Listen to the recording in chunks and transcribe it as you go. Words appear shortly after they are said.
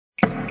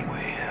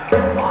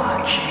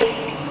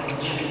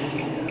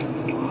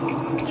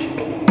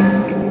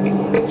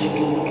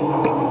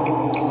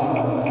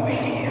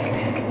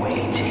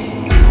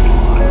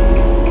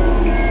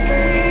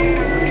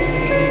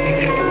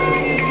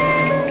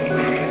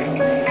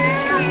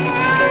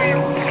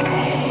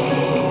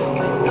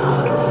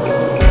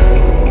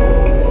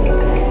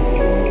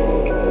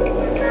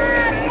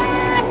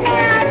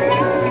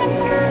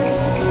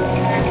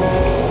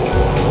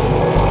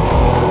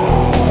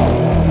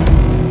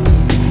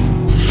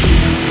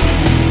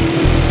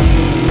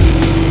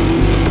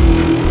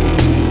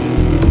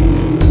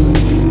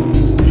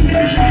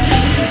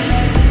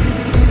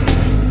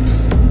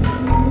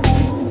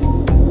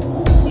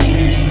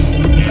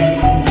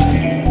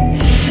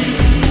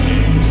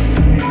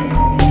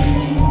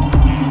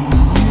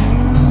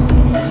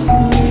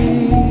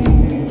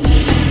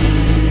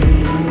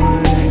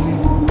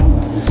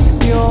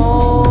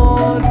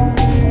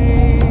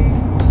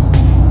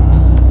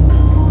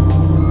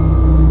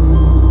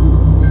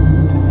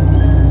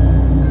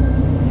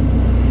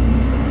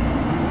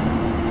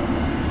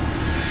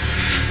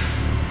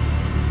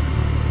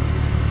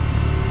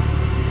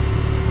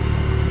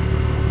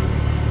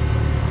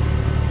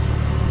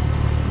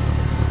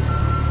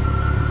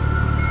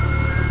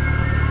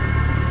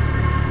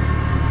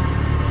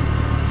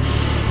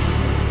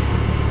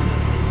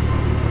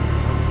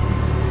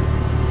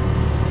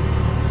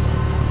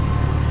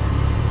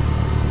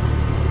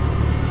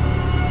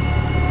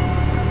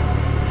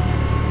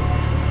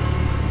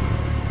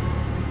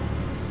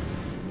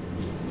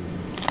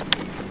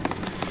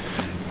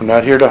I'm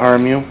not here to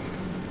harm you.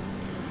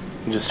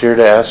 I'm just here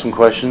to ask some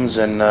questions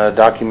and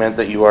document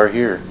that you are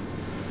here.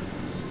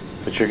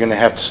 But you're going to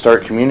have to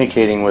start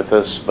communicating with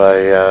us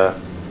by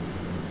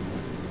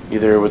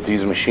either with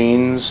these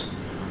machines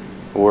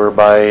or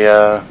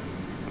by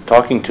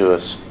talking to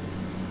us.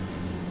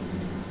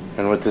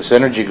 And with this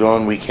energy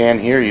going, we can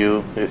hear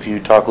you if you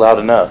talk loud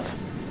enough.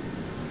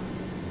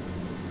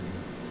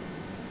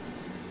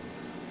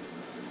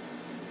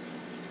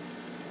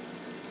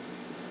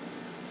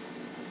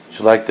 Would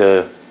you like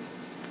to...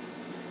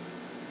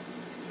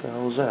 What the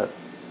hell was that?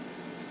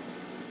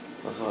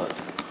 What's that?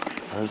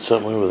 I heard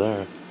something over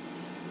there.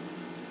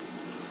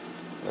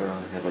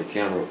 I had my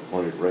camera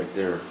pointed right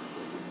there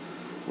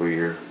where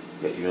your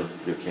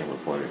camera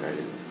pointed. I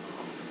didn't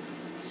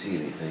see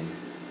anything.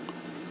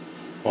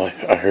 Well,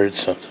 I heard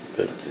something,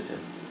 but...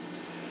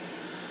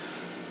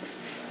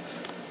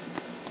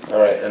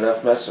 Alright,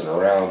 enough messing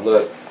around.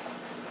 Look,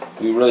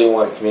 we really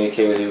want to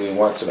communicate with you. We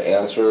want some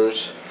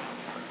answers.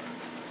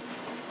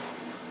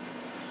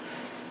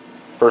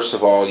 First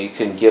of all, you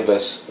can give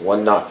us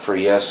 1 knock for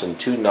yes and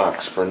 2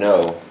 knocks for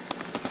no.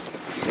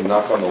 You can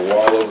knock on the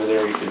wall over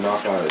there, you can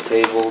knock on a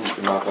table, you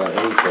can knock on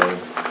anything.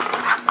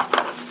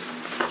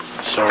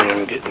 Sorry,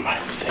 I'm getting my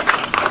thing.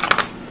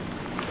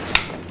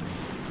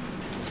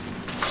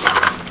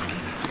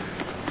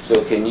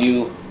 So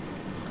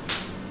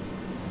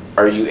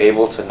are you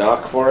able to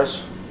knock for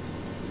us?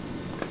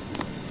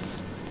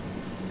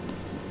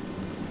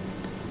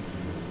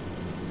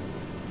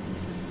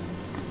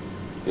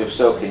 If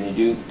so, can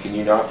you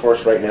knock for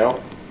us right now?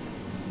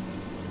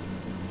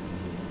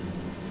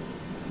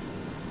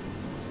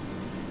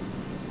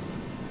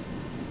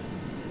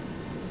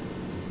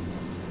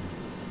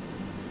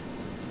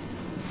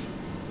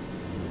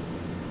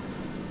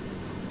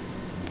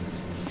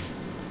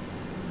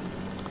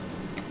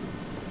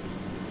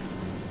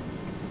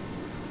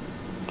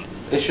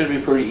 It should be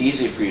pretty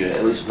easy for you to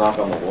at least knock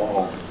on the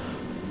wall.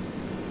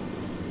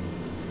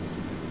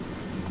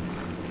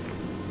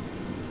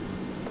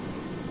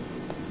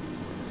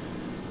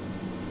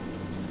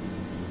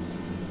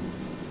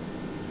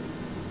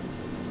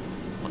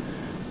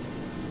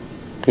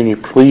 Can you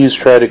please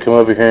try to come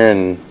over here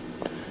and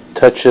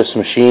touch this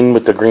machine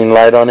with the green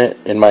light on it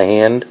in my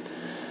hand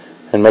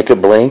and make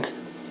it blink?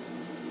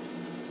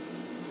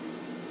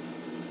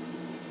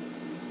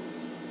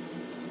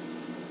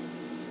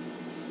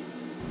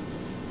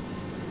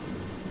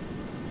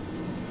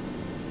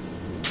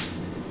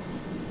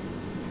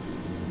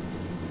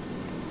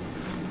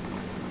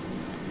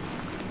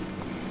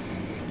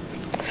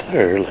 I thought I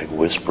heard like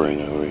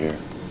whispering over here.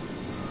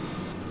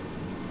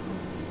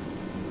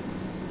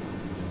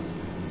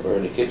 Or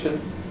in the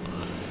kitchen?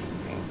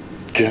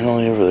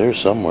 Generally over there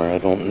somewhere. I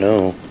don't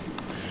know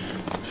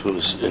if it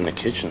was in the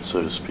kitchen,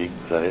 so to speak,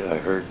 but I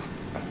heard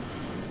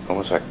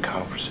almost like a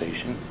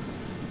conversation.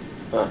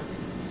 Huh.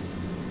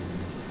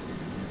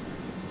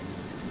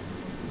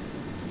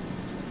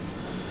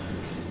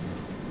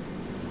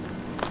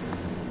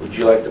 Would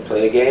you like to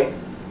play a game?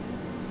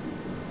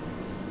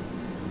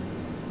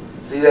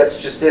 See, that's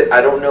just it. I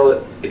don't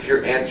know if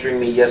you're answering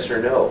me yes or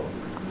no.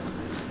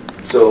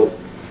 So,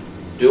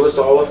 do us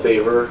all a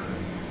favor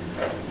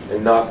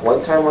and knock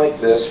 1 time like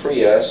this for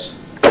yes,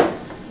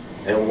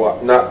 and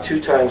knock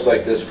 2 times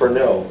like this for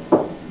no.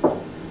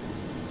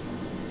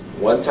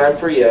 1 time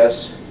for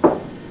yes,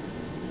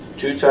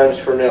 2 times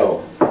for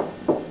no.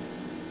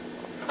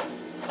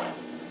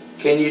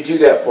 Can you do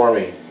that for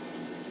me?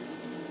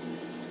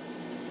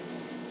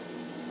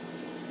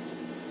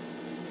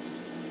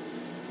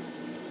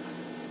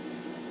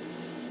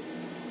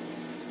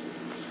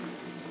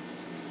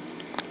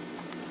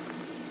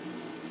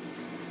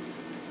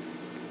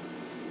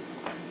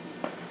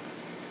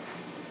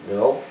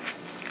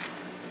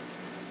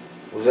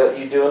 Was that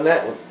you doing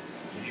that? Did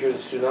you hear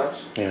the 2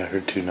 knocks? Yeah, I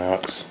heard 2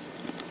 knocks.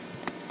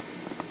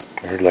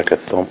 I heard like a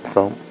thump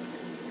thump.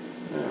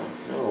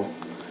 No.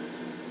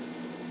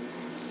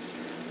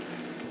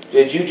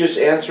 Did you just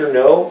answer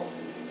no?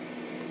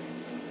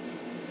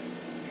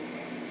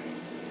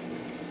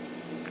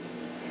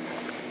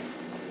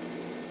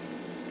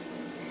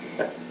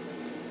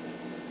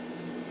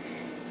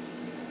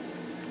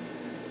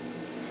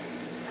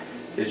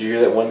 Did you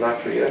hear that 1 knock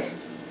for yes?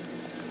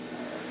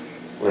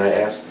 When I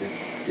asked,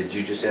 did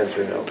you just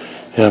answer no?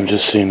 Yeah, I'm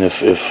just seeing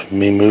if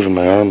me moving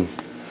my arm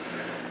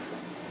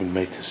would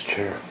make this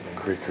chair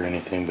creak or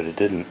anything, but it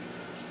didn't.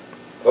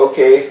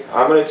 Okay,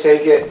 I'm going to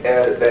take it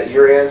that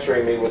you're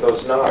answering me with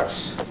those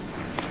knocks.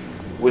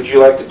 Would you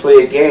like to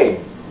play a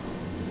game?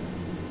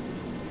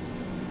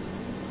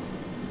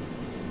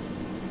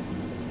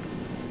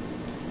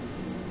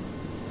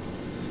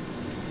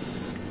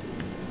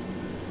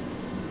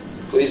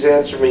 Please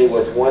answer me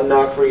with 1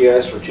 knock for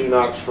yes or 2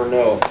 knocks for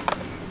no,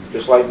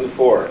 just like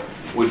before.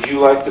 Would you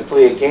like to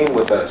play a game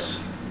with us?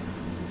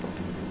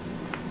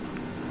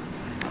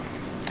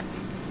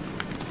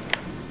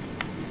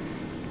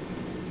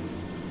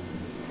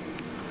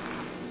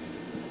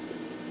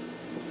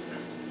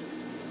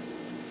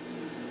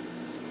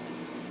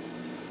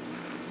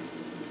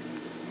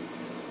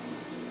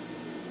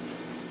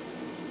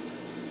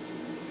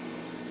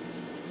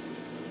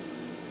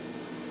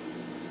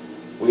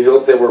 We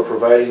hope that we're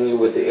providing you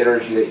with the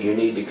energy that you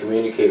need to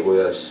communicate with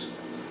us.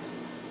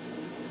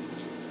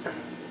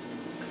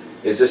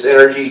 Is this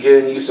energy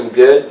doing you some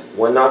good?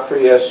 1 knock for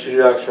yes, 2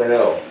 knocks for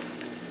no.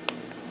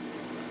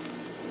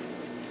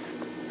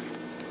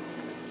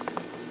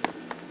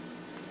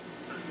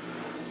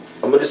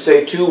 I'm going to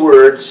say 2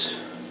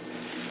 words,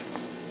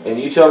 and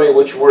you tell me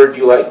which word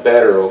you like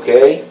better,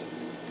 okay?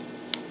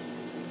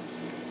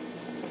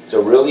 It's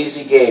a real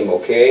easy game,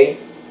 okay?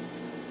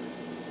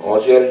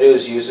 All you got to do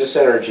is use this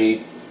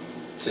energy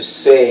to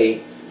say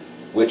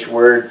which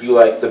word you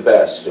like the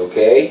best,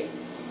 okay?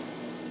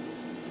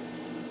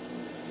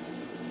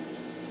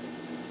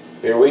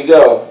 Here we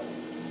go.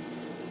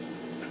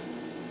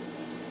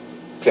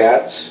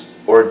 Cats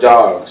or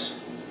dogs?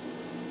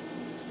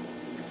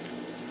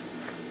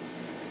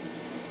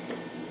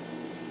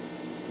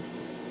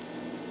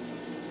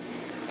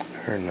 I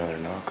heard another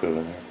knock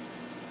over there.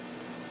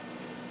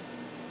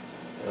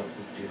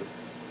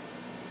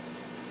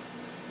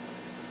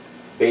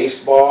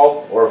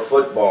 Baseball or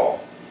football?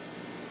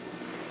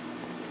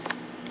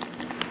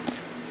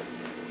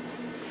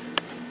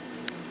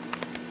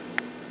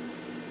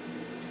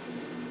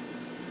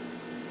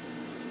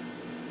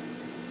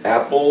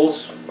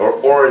 Apples or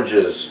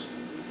oranges?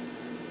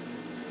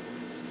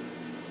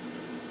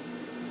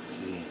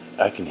 See,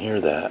 I can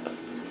hear that.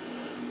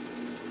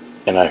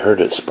 And I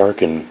heard it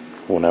sparking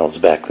when I was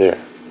back there.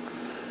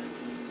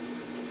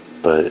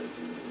 But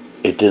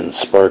it didn't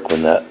spark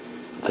when that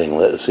thing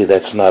lit. See,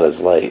 that's not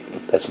as light.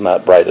 That's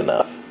not bright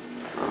enough.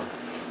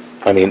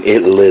 I mean,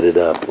 it lit it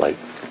up like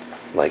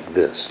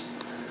this.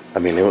 I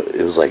mean,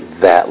 it was like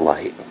that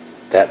light,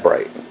 that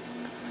bright,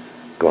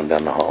 going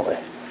down the hallway.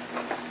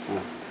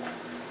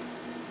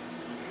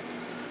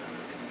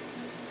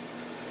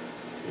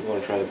 You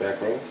want to try the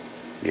back row?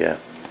 Yeah.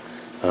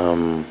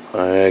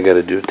 I got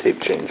to do a tape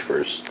change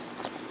first.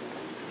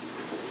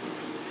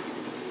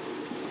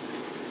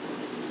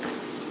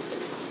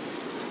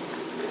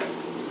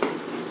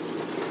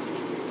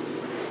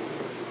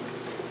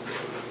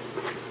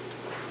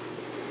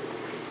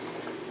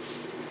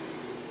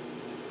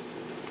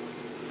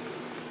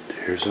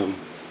 Hear something?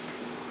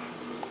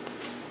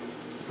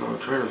 I'm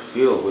trying to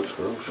feel which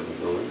room should we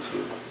go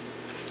into.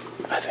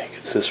 I think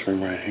it's this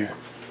room right here.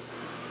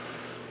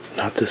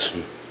 Not this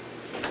one.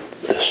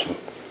 This one.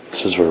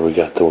 This is where we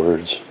got the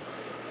words.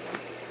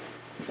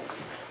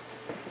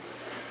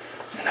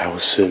 And I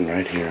was sitting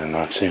right here, and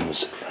Roxanne was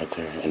sitting right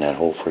there, and that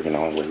whole freaking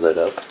hallway lit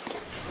up.